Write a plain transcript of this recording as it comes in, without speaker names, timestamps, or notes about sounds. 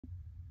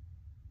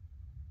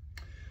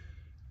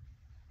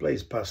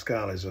Blaise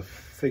Pascal is a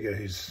figure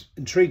who's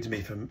intrigued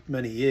me for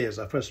many years.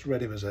 I first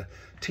read him as a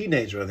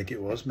teenager, I think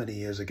it was, many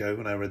years ago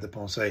when I read the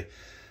Pensée.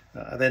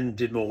 I then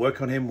did more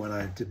work on him when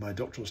I did my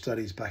doctoral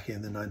studies back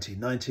in the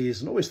 1990s,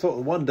 and always thought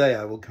that one day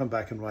I will come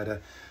back and write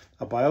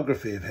a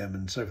biography of him.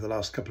 And so for the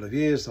last couple of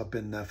years, I've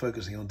been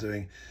focusing on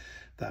doing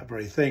that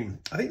very thing.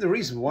 I think the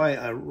reason why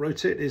I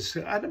wrote it is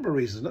a number of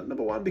reasons.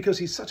 Number one, because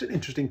he's such an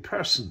interesting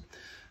person.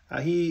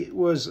 He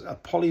was a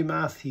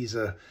polymath. He's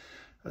a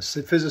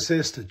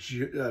physicist,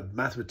 a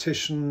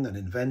mathematician, an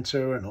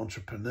inventor, an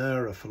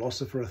entrepreneur, a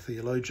philosopher, a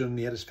theologian.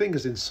 He had his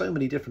fingers in so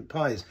many different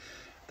pies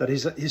that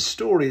his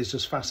story is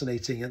just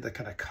fascinating at the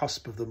kind of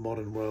cusp of the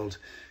modern world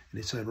in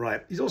its own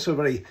right. He's also a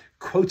very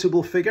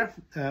quotable figure.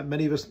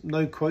 Many of us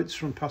know quotes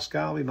from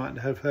Pascal. We might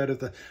have heard of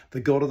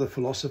the God of the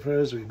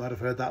philosophers, or we might have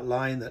heard that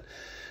line that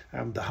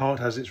the heart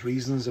has its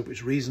reasons, of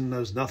which reason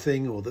knows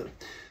nothing, or that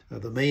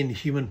the main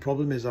human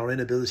problem is our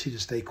inability to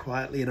stay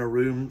quietly in a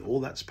room.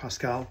 All that's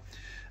Pascal.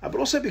 But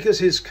also because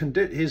his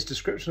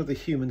description of the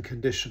human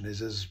condition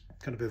is as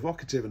kind of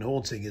evocative and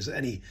haunting as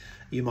any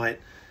you might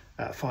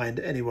find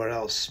anywhere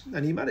else.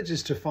 And he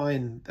manages to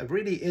find a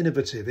really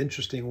innovative,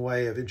 interesting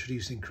way of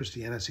introducing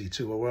Christianity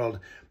to a world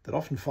that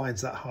often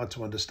finds that hard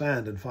to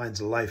understand and finds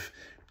life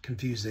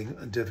confusing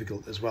and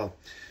difficult as well.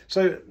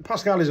 So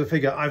Pascal is a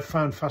figure I've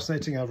found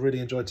fascinating. I've really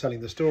enjoyed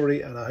telling the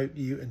story, and I hope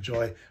you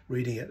enjoy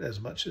reading it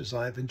as much as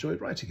I've enjoyed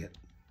writing it.